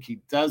 I think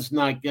he does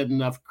not get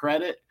enough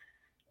credit,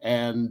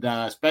 and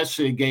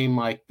especially a game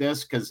like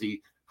this because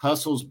he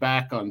hustles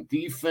back on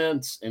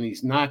defense, and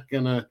he's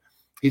going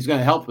to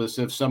help us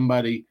if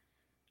somebody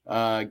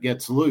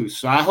gets loose.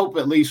 So I hope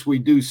at least we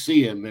do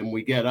see him and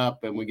we get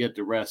up and we get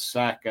to rest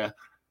Saka.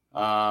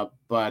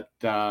 But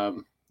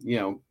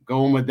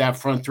going with that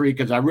front three,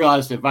 because I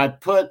realized if I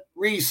put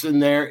Reece in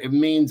there, it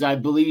means I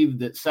believe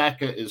that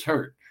Saka is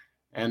hurt,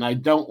 and I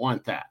don't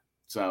want that.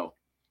 So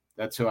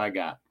that's who I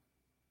got.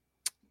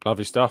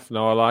 Lovely stuff.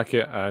 No, I like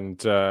it.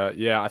 And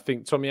I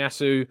think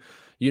Tomiyasu,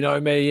 you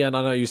know me, and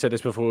I know you said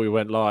this before we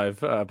went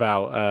live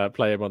about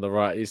playing him on the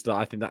right.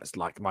 I think that's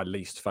like my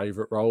least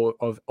favourite role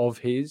of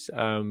his,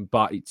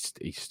 but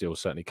he's still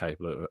certainly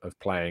capable of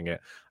playing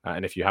it.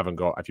 And if you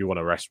want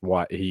to rest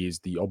White, he is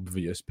the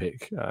obvious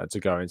pick to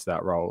go into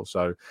that role.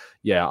 So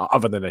yeah,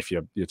 other than if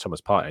you're Thomas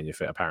Partey and you're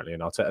fit apparently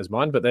in Arteta's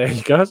mind, but there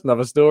you go, it's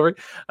another story.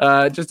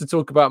 Just to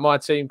talk about my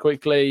team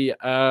quickly,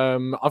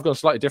 I've gone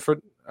slightly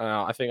different.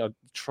 I think I've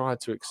tried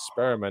to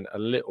experiment a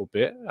little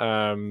bit.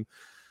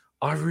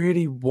 I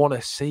really want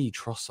to see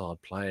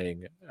Trossard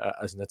playing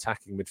as an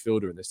attacking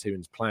midfielder in this team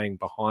and playing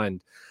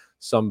behind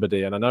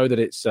somebody. And I know that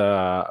it's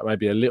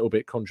maybe a little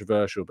bit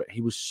controversial, but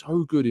he was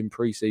so good in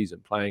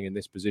pre-season playing in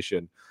this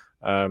position.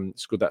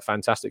 Scored that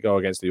fantastic goal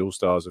against the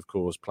All-Stars, of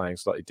course, playing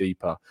slightly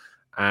deeper.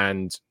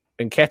 And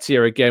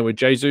Nketiah, again, with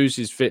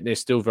Jesus'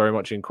 fitness still very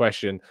much in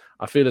question,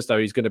 I feel as though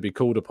he's going to be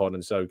called upon.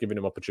 And so giving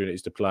him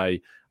opportunities to play,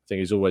 I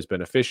think is always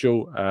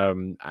beneficial.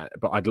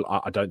 But I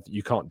don't.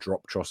 You can't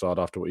drop Trossard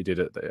after what he did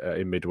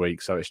in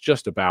midweek. So it's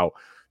just about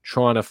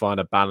trying to find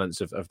a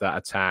balance of that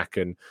attack.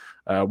 And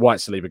White,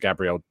 Saliba,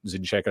 Gabriel,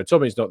 Zinchenko.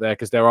 Tommy's not there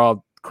because there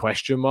are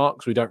question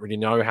marks. We don't really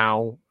know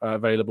how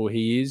available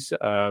he is.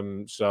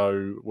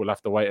 So we'll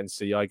have to wait and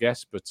see, I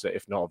guess. But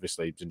if not,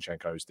 obviously,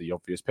 Zinchenko is the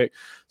obvious pick.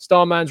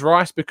 Starman's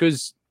Rice,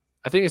 because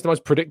I think it's the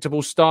most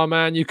predictable star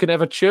man you can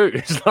ever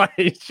choose. Like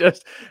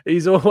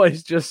he's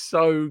always just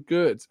so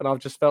good. And I've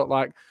just felt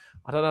like,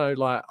 I don't know,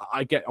 like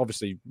I get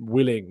obviously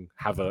willing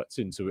Havertz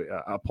into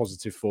a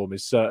positive form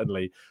is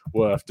certainly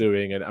worth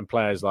doing. And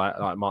players like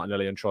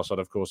Martinelli and Trossard,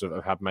 of course,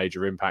 have had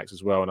major impacts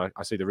as well. And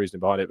I see the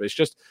reasoning behind it, but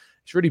it's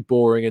really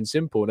boring and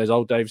simple. And as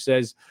old Dave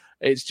says,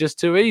 it's just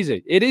too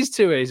easy. It is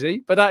too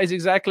easy, but that is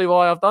exactly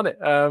why I've done it.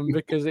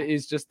 Because it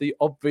is just the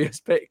obvious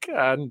pick.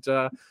 And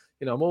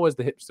I'm always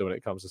the hipster when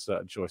it comes to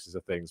certain choices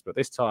of things. But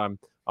this time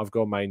I've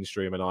gone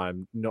mainstream and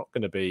I'm not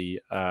going to be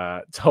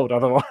told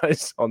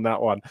otherwise on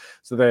that one.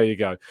 So there you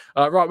go.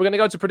 Right, we're going to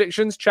go to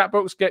predictions. Chat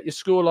box, get your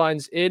score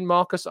lines in.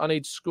 Marcus, I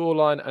need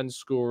scoreline and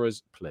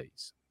scorers,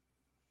 please.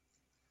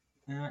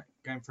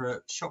 Going for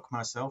a shock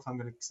myself, I'm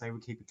going to say we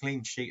keep a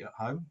clean sheet at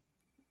home.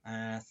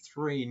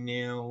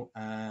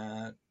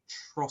 3-0,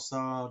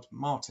 Trossard,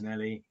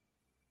 Martinelli,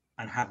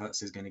 and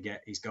Havertz is going to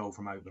get his goal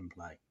from open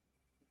play.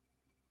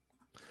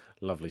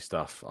 Lovely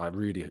stuff. I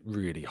really,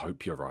 really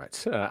hope you're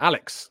right.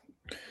 Alex?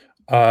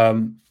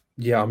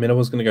 Yeah, I mean, I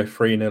was going to go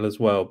 3-0 as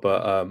well,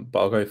 but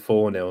I'll go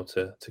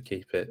 4-0 to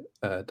keep it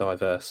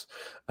diverse.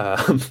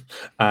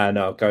 And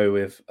I'll go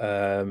with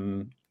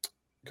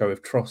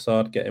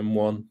Trossard getting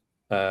one.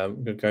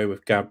 I'm going to go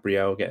with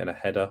Gabriel getting a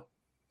header.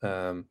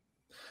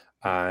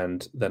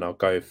 And then I'll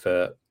go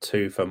for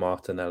 2 for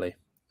Martinelli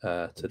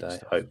today,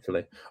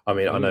 hopefully. I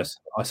mean, I know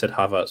I said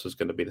Havertz was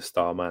going to be the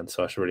star man,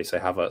 so I should really say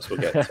Havertz will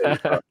get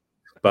 2.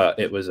 But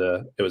it was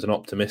an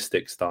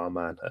optimistic star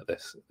man at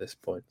this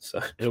point.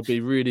 So he'll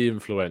be really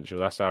influential.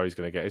 That's how he's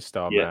going to get his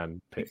star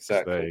man picks.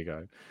 Exactly. There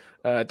you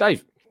go.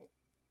 Dave?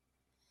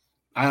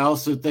 I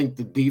also think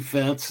the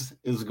defense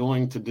is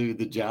going to do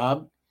the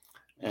job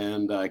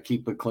and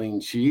keep a clean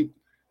sheet.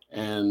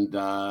 And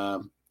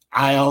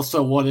I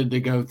also wanted to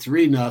go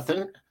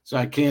 3-0, so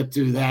I can't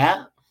do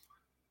that.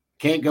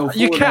 Can't go 4-0.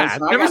 You can.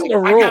 So I got to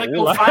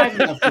go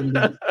 5-0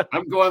 then.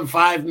 I'm going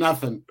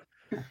 5-0.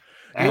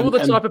 You're the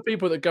type of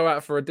people that go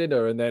out for a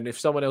dinner, and then if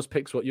someone else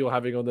picks what you're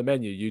having on the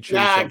menu, you choose.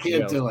 I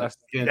can't do it.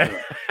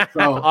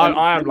 So,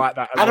 I am like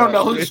that. I don't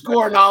know who's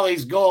scoring all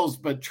these goals,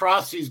 but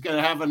Trossi's going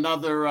to have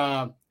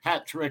another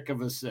hat trick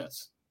of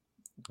assists.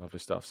 Lovely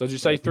stuff. So did you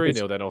say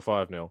 3-0 then, or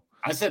 5-0?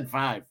 I said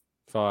 5.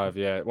 5,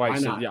 yeah. Wait,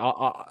 so, yeah,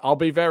 I'll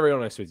be very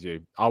honest with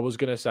you. I was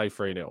going to say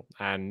 3-0,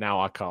 and now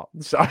I can't.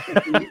 So,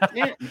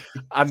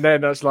 and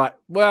then it's like,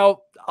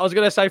 well, I was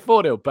going to say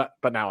 4-0, but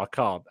now I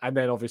can't. And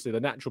then obviously the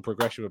natural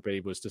progression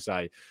was to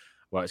say,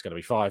 well, it's going to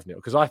be 5-0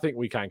 because I think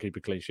we can keep a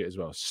clean sheet as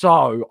well.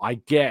 So I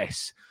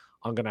guess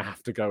I'm going to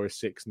have to go with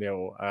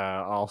 6-0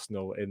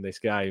 Arsenal in this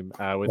game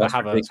with a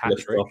Havertz hat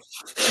trick.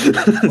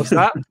 What's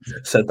that?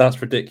 Said that's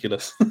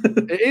ridiculous.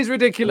 It is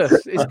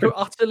ridiculous. It's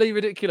utterly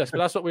ridiculous. But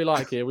that's what we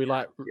like here. We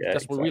like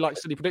we like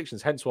silly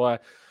predictions. Hence why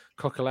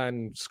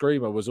Coquelin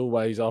Screamer was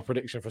always our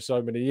prediction for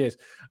so many years.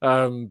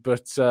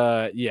 But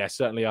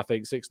certainly I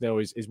think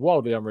 6-0 is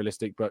wildly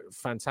unrealistic, but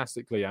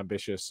fantastically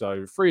ambitious.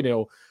 So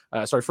 3-0,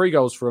 3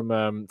 goals from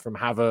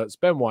Havertz,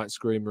 Ben White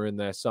Screamer in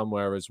there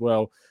somewhere as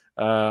well.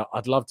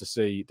 I'd love to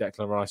see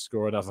Declan Rice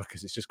score another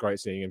because it's just great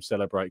seeing him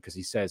celebrate because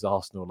he says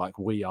Arsenal like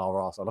we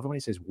are Arsenal. I love it when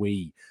he says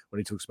we when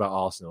he talks about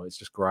Arsenal. It's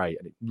just great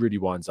and it really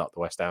winds up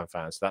the West Ham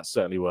fans. So that's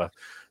certainly worth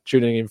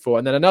tuning in for.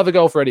 And then another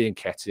goal for Eddie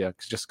Nketiah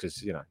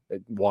because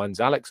it winds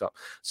Alex up.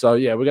 So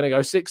yeah, we're going to go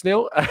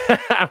 6-0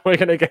 and we're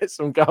going to get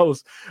some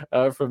goals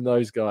from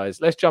those guys.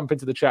 Let's jump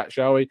into the chat,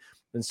 shall we,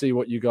 and see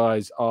what you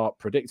guys are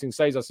predicting.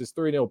 Cesar says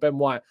 3-0 Ben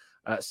White,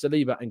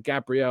 Saliba and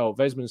Gabriel.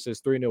 Vesman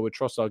says 3-0 with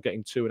Trossard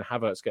getting 2 and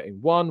Havertz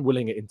getting 1,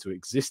 willing it into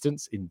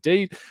existence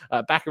indeed.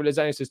 Bakary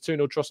Lizane says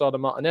 2-0 Trossard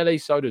and Martinelli.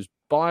 So does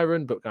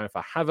Byron, but going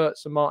for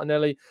Havertz and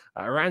Martinelli.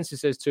 Rancy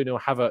says 2-0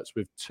 Havertz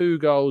with 2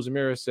 goals.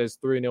 Amira says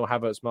 3-0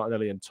 Havertz,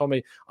 Martinelli and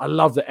Tommy. I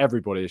love that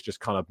everybody is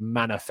just kind of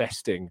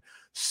manifesting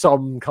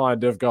some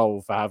kind of goal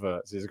for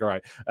Havertz. It's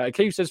great.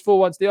 Keith says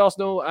 4-1 to the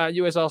Arsenal.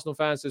 US Arsenal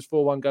fan says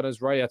 4-1 Gunners.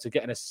 Raya to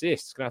get an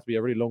assist. It's going to have to be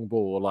a really long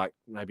ball or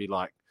maybe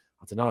I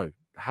don't know.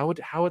 How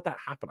would that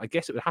happen? I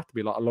guess it would have to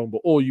be like a long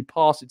ball, or you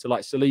pass it to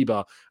like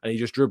Saliba and he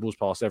just dribbles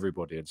past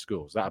everybody and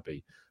scores. That'd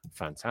be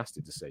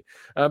fantastic to see.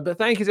 But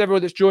thank you to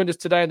everyone that's joined us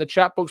today in the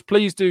chat box.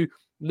 Please do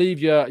leave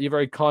your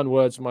very kind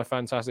words for my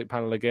fantastic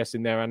panel of guests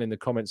in there and in the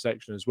comment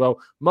section as well.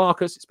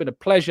 Marcus, it's been a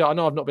pleasure. I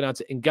know I've not been able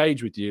to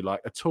engage with you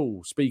at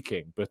all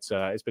speaking, but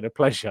it's been a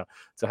pleasure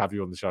to have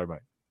you on the show,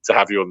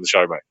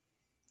 mate.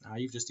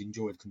 You've just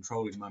enjoyed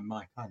controlling my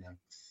mic, I know.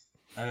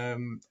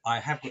 I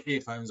have got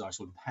earphones. I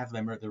shall have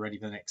them at the ready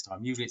for the next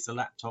time. Usually it's the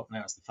laptop,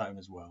 now it's the phone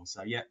as well.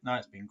 So yeah, no,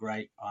 it's been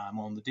great. I'm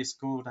on the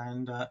Discord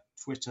and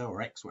Twitter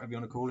or X, whatever you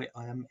want to call it.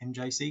 I am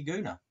MJC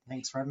Gooner.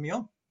 Thanks for having me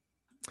on.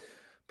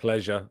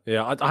 Pleasure.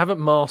 Yeah, I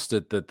haven't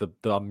mastered the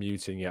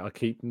unmuting yet. I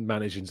keep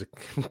managing to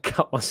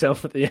cut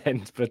myself at the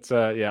end, but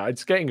yeah,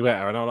 it's getting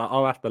better, and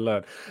I'll have to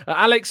learn.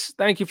 Alex,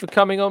 thank you for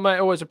coming on, mate.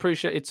 Always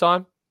appreciate your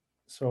time.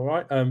 It's all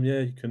right.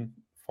 Yeah, you can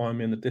find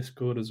me in the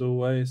Discord as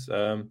always,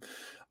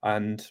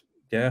 and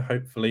yeah,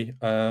 hopefully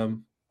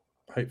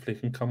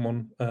can come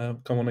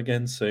on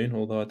again soon.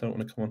 Although I don't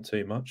want to come on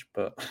too much,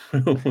 but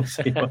we'll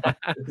see.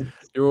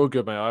 You're all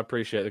good, mate. I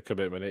appreciate the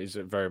commitment. It is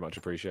very much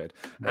appreciated.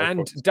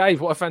 And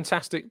Dave, what a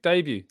fantastic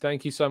debut!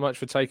 Thank you so much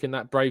for taking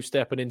that brave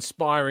step and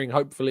inspiring,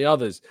 hopefully,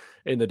 others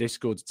in the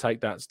Discord to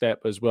take that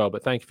step as well.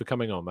 But thank you for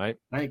coming on, mate.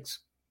 Thanks.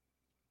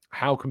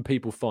 How can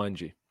people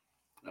find you?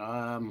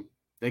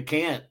 They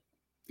can't.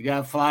 You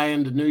got to fly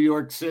into New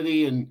York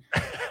City and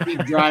keep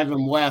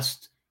driving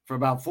west for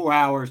about 4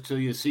 hours till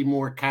you see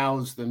more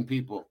cows than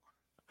people.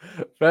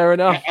 Fair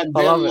enough. And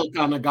then look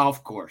on the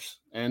golf course,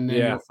 and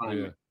then you'll find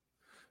it.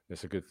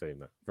 It's a good theme,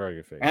 though. Very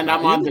good theme. And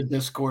I'm on the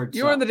Discord.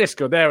 You're on the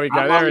Discord. There we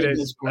go. There it is.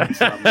 Discord,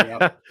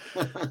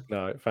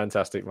 No,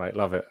 fantastic, mate.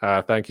 Love it.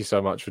 Thank you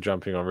so much for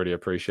jumping on. Really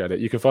appreciate it.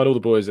 You can find all the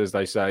boys, as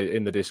they say,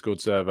 in the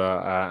Discord server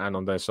and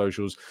on their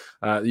socials.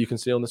 You can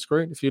see on the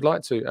screen if you'd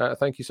like to.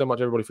 Thank you so much,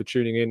 everybody, for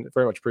tuning in.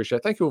 Very much appreciate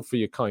it. Thank you all for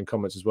your kind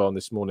comments as well in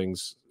this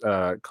morning's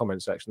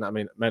comment section. That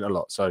meant a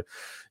lot. So,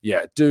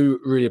 yeah, do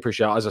really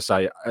appreciate it. As I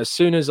say, as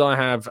soon as I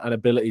have an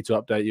ability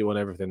to update you on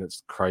everything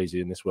that's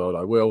crazy in this world,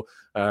 I will.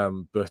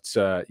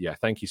 Yeah,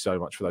 thank you so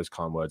much for those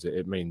kind words.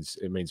 It means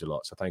a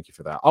lot. So thank you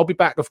for that. I'll be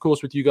back, of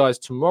course, with you guys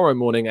tomorrow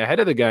morning ahead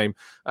of the game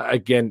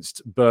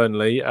against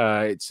Burnley.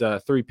 It's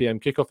 3 p.m.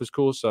 kickoff, of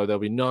course, so there'll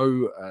be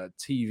no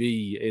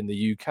TV in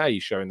the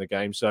UK showing the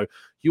game. So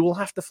you will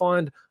have to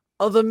find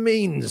other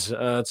means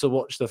to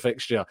watch the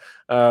fixture.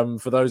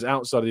 For those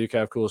outside of the UK,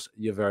 of course,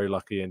 you're very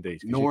lucky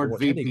indeed.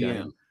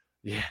 NordVPN.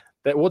 Yeah.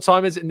 What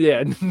time is it in the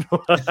end?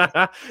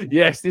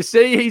 Yes, you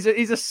see, he's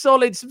a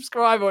solid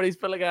subscriber and he's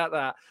filling out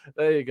that.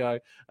 There you go.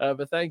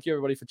 But thank you,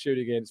 everybody, for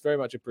tuning in. It's very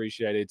much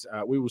appreciated.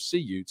 We will see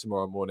you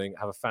tomorrow morning.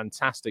 Have a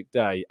fantastic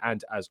day.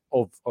 And as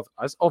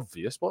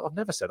obvious, well, I've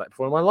never said that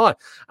before in my life.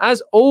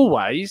 As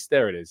always,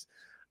 there it is.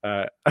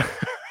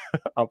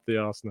 Up the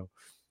Arsenal.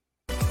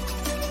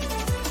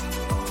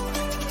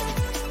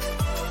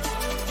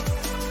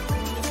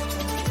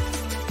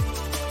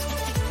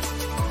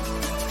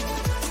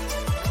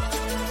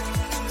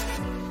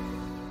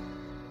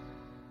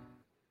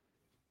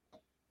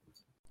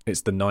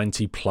 It's the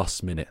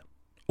 90-plus minute.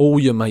 All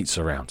your mates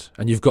around,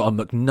 and you've got a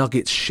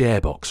McNuggets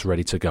share box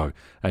ready to go,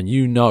 and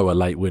you know a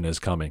late winner's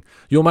coming.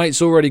 Your mate's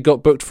already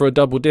got booked for a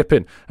double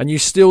dipping, and you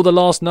steal the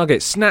last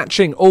nugget,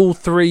 snatching all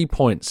 3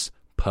 points.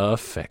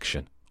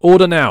 Perfection.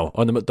 Order now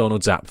on the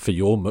McDonald's app for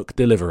your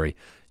McDelivery.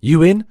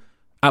 You in?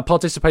 At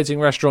participating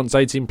restaurants,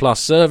 18+,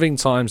 serving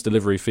times,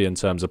 delivery fee and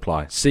terms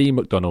apply. See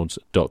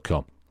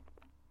mcdonalds.com.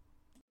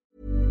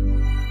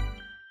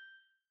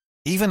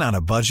 Even on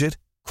a budget,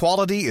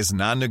 quality is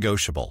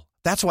non-negotiable.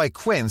 That's why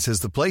Quince is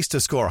the place to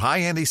score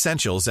high-end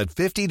essentials at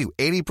 50 to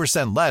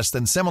 80% less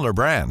than similar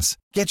brands.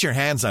 Get your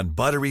hands on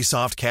buttery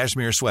soft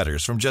cashmere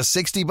sweaters from just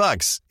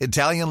 $60,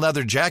 Italian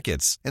leather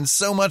jackets, and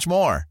so much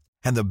more.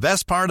 And the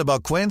best part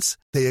about Quince,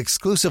 they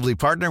exclusively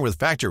partner with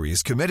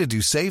factories committed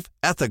to safe,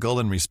 ethical,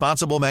 and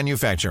responsible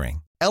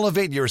manufacturing.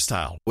 Elevate your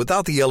style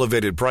without the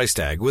elevated price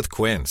tag with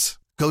Quince.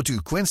 Go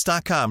to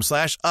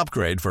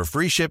quince.com/upgrade for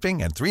free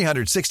shipping and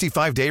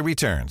 365-day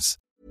returns.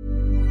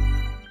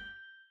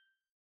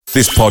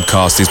 This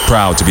podcast is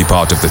proud to be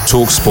part of the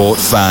TalkSport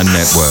Fan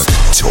Network.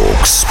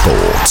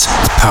 TalkSport.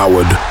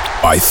 Powered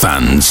by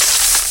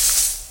fans.